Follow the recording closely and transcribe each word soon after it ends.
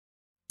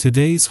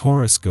Today's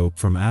horoscope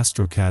from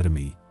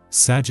Astrocademy,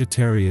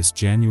 Sagittarius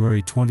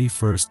January 21,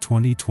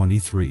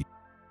 2023.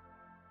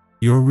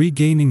 You're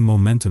regaining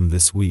momentum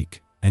this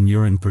week, and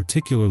you're in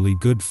particularly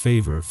good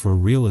favor for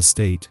real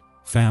estate,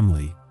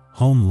 family,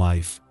 home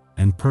life,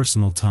 and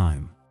personal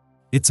time.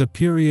 It's a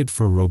period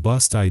for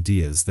robust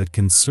ideas that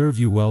can serve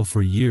you well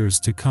for years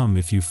to come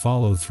if you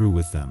follow through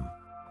with them.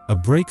 A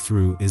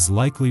breakthrough is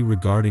likely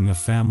regarding a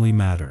family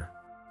matter.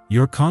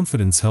 Your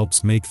confidence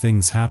helps make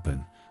things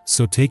happen,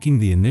 so taking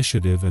the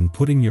initiative and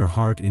putting your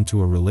heart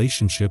into a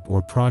relationship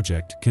or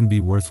project can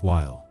be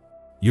worthwhile.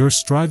 You're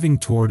striving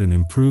toward an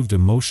improved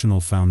emotional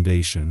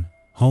foundation,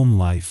 home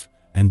life,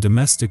 and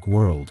domestic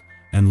world,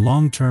 and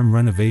long-term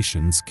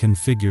renovations can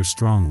figure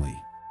strongly.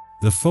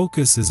 The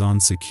focus is on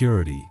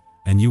security,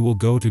 and you will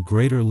go to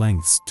greater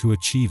lengths to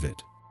achieve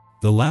it.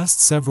 The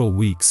last several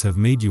weeks have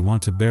made you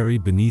want to bury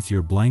beneath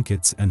your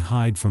blankets and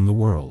hide from the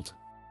world.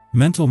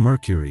 Mental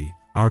Mercury,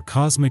 our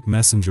cosmic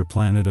messenger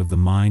planet of the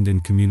mind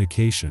and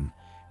communication,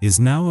 is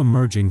now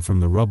emerging from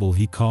the rubble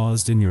he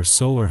caused in your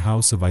solar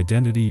house of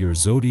identity, your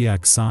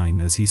zodiac sign,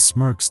 as he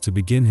smirks to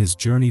begin his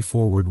journey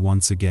forward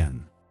once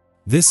again.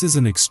 This is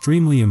an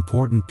extremely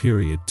important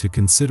period to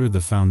consider the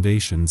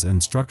foundations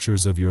and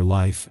structures of your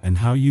life and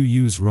how you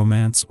use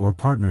romance or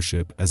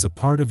partnership as a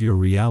part of your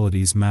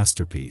reality's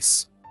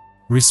masterpiece.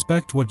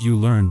 Respect what you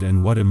learned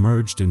and what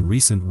emerged in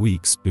recent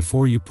weeks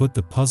before you put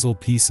the puzzle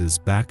pieces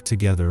back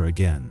together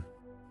again.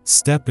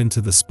 Step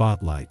into the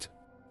spotlight.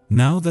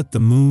 Now that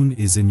the moon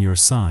is in your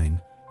sign,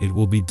 it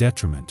will be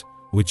detriment,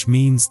 which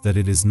means that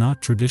it is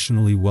not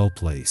traditionally well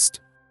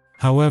placed.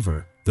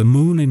 However, the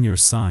moon in your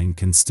sign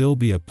can still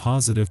be a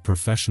positive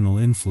professional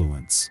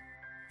influence.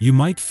 You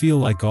might feel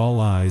like all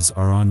eyes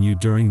are on you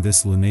during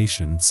this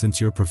lunation, since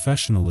your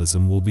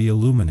professionalism will be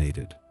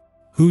illuminated.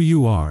 Who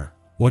you are,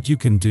 what you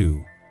can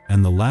do,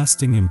 and the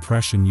lasting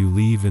impression you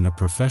leave in a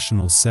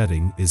professional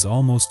setting is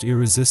almost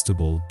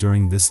irresistible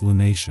during this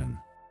lunation.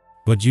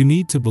 But you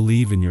need to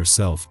believe in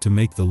yourself to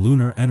make the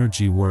lunar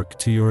energy work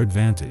to your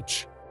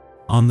advantage.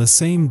 On the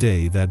same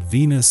day that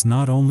Venus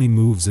not only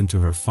moves into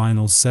her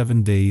final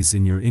 7 days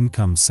in your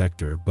income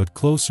sector but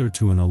closer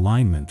to an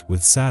alignment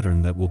with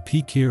Saturn that will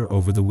peak here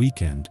over the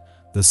weekend,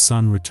 the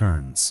Sun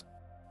returns.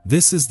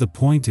 This is the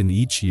point in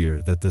each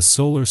year that the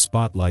solar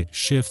spotlight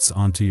shifts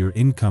onto your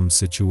income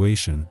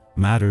situation,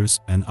 matters,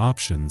 and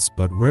options,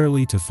 but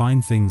rarely to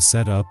find things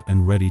set up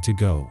and ready to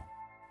go.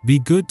 Be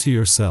good to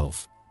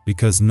yourself,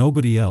 because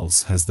nobody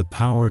else has the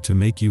power to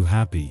make you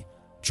happy.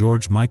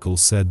 George Michael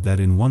said that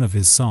in one of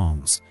his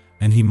songs,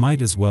 and he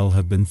might as well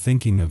have been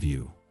thinking of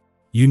you.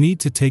 You need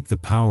to take the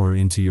power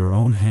into your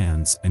own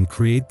hands and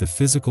create the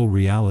physical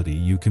reality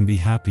you can be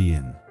happy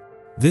in.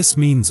 This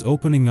means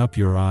opening up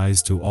your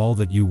eyes to all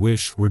that you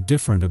wish were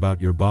different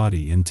about your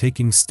body and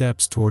taking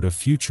steps toward a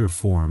future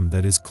form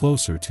that is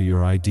closer to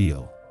your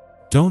ideal.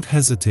 Don't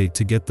hesitate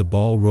to get the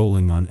ball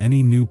rolling on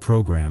any new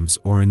programs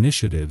or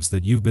initiatives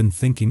that you've been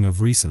thinking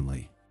of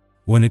recently.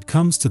 When it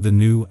comes to the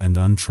new and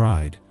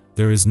untried,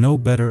 there is no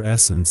better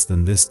essence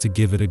than this to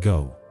give it a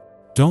go.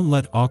 Don't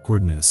let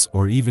awkwardness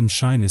or even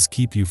shyness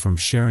keep you from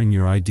sharing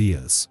your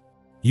ideas.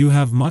 You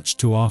have much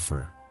to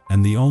offer,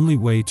 and the only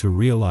way to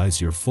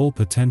realize your full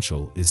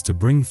potential is to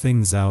bring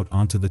things out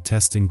onto the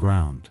testing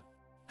ground.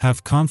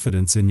 Have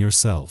confidence in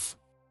yourself.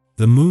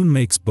 The moon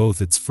makes both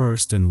its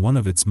first and one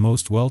of its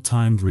most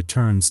well-timed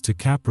returns to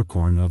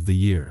Capricorn of the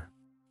year.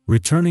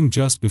 Returning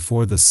just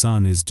before the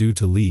sun is due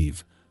to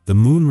leave, the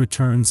moon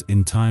returns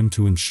in time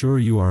to ensure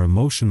you are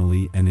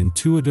emotionally and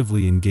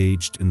intuitively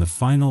engaged in the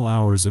final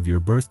hours of your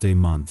birthday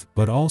month,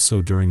 but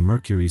also during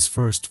Mercury's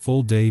first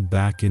full day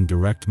back in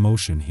direct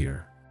motion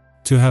here.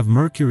 To have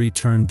Mercury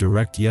turn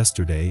direct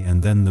yesterday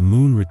and then the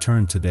moon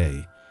return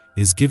today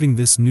is giving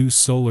this new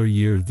solar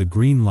year the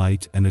green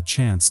light and a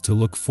chance to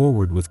look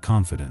forward with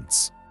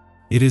confidence.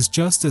 It is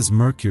just as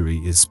Mercury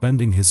is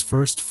spending his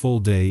first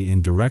full day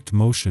in direct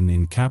motion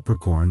in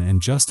Capricorn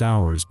and just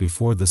hours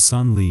before the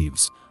sun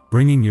leaves,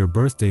 bringing your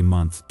birthday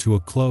month to a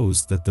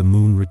close, that the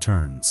moon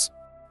returns.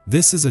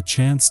 This is a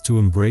chance to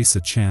embrace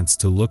a chance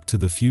to look to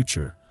the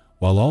future,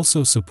 while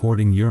also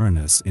supporting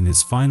Uranus in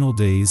his final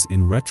days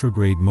in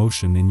retrograde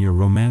motion in your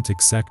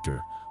romantic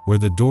sector, where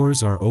the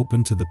doors are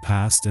open to the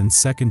past and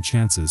second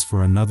chances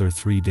for another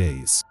 3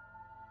 days.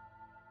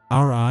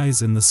 Our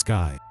eyes in the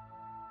sky.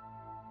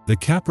 The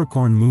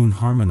Capricorn moon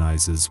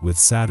harmonizes with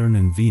Saturn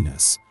and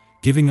Venus,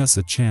 giving us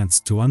a chance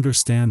to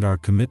understand our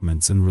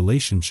commitments and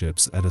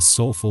relationships at a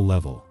soulful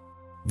level.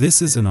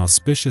 This is an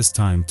auspicious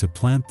time to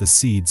plant the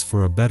seeds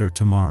for a better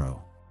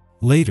tomorrow.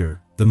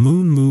 Later, the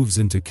moon moves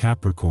into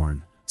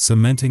Capricorn,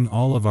 cementing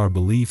all of our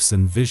beliefs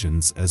and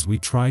visions as we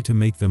try to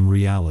make them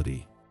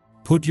reality.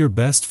 Put your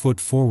best foot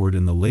forward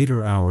in the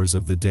later hours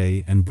of the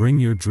day and bring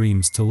your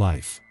dreams to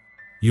life.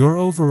 Your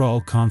overall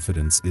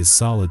confidence is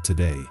solid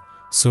today,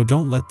 so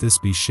don't let this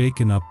be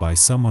shaken up by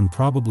someone,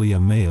 probably a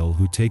male,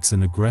 who takes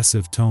an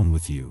aggressive tone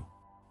with you.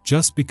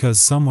 Just because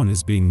someone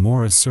is being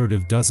more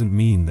assertive doesn't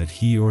mean that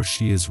he or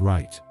she is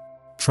right.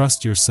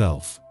 Trust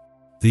yourself.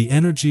 The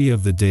energy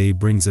of the day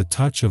brings a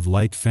touch of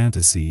light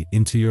fantasy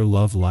into your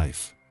love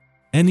life.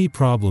 Any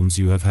problems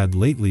you have had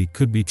lately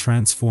could be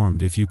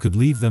transformed if you could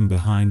leave them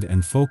behind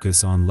and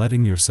focus on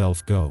letting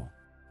yourself go.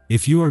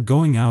 If you are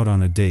going out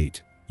on a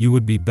date, you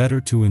would be better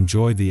to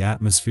enjoy the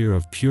atmosphere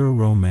of pure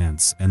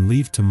romance and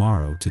leave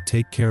tomorrow to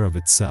take care of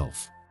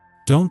itself.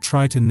 Don't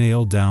try to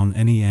nail down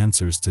any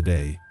answers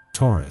today,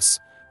 Taurus,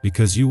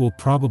 because you will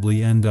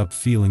probably end up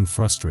feeling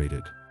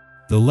frustrated.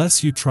 The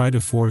less you try to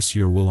force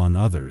your will on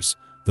others,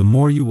 the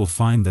more you will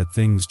find that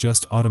things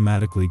just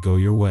automatically go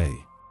your way.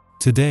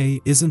 Today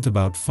isn't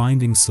about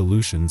finding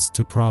solutions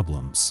to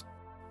problems.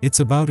 It's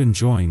about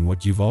enjoying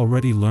what you've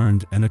already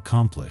learned and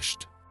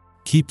accomplished.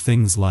 Keep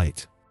things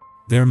light.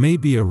 There may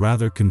be a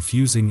rather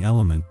confusing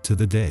element to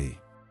the day.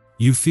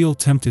 You feel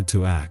tempted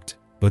to act,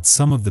 but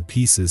some of the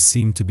pieces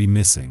seem to be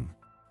missing.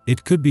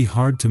 It could be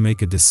hard to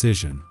make a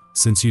decision,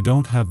 since you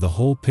don't have the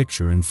whole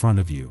picture in front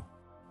of you.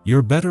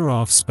 You're better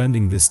off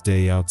spending this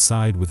day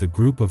outside with a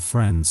group of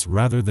friends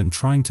rather than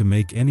trying to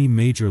make any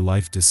major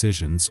life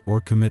decisions or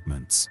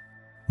commitments.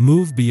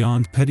 Move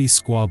beyond petty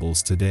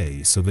squabbles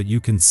today so that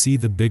you can see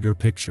the bigger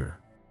picture.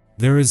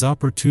 There is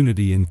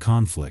opportunity in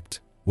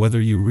conflict,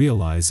 whether you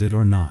realize it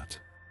or not.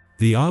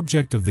 The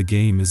object of the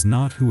game is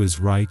not who is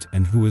right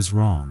and who is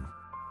wrong.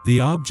 The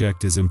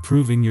object is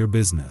improving your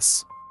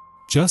business.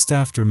 Just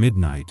after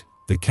midnight,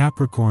 the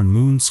Capricorn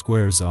moon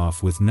squares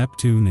off with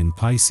Neptune in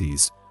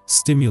Pisces,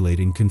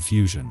 stimulating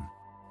confusion.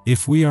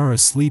 If we are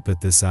asleep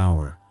at this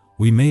hour,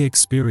 we may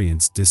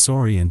experience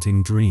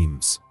disorienting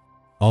dreams.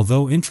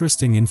 Although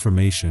interesting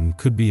information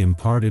could be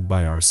imparted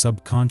by our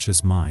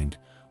subconscious mind,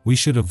 we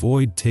should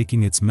avoid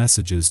taking its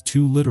messages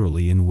too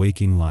literally in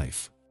waking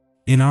life.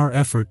 In our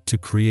effort to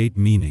create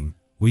meaning,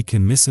 we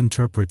can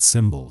misinterpret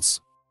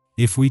symbols.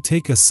 If we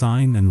take a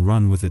sign and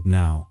run with it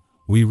now,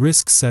 we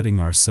risk setting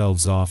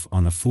ourselves off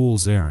on a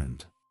fool's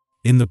errand.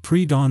 In the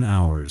pre-dawn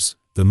hours,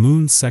 the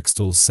moon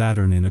sextiles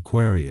Saturn in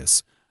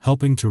Aquarius,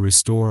 helping to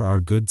restore our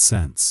good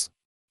sense.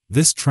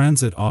 This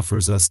transit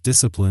offers us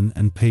discipline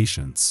and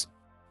patience.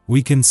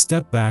 We can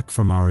step back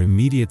from our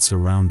immediate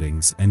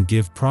surroundings and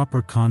give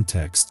proper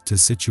context to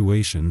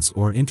situations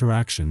or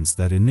interactions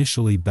that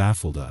initially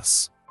baffled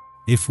us.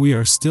 If we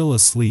are still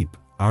asleep,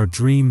 our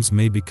dreams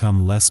may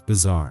become less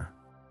bizarre.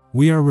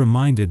 We are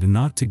reminded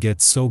not to get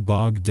so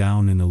bogged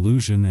down in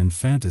illusion and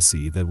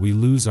fantasy that we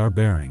lose our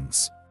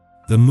bearings.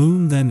 The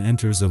moon then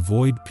enters a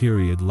void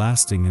period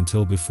lasting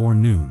until before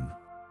noon.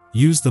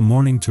 Use the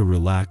morning to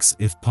relax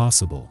if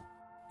possible.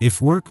 If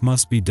work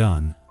must be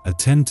done,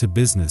 attend to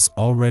business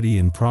already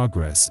in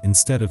progress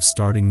instead of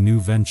starting new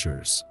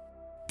ventures.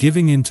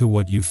 Giving into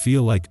what you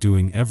feel like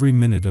doing every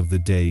minute of the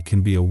day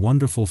can be a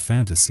wonderful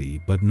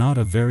fantasy but not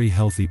a very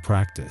healthy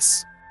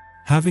practice.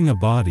 Having a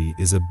body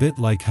is a bit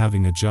like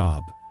having a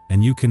job,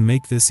 and you can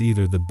make this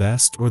either the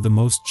best or the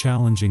most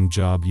challenging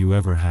job you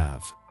ever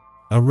have.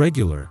 A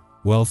regular,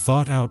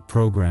 well-thought-out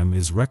program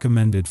is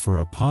recommended for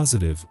a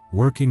positive,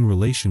 working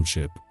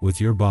relationship with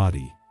your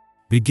body.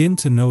 Begin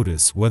to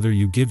notice whether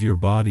you give your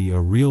body a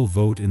real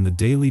vote in the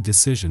daily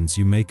decisions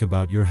you make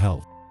about your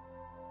health.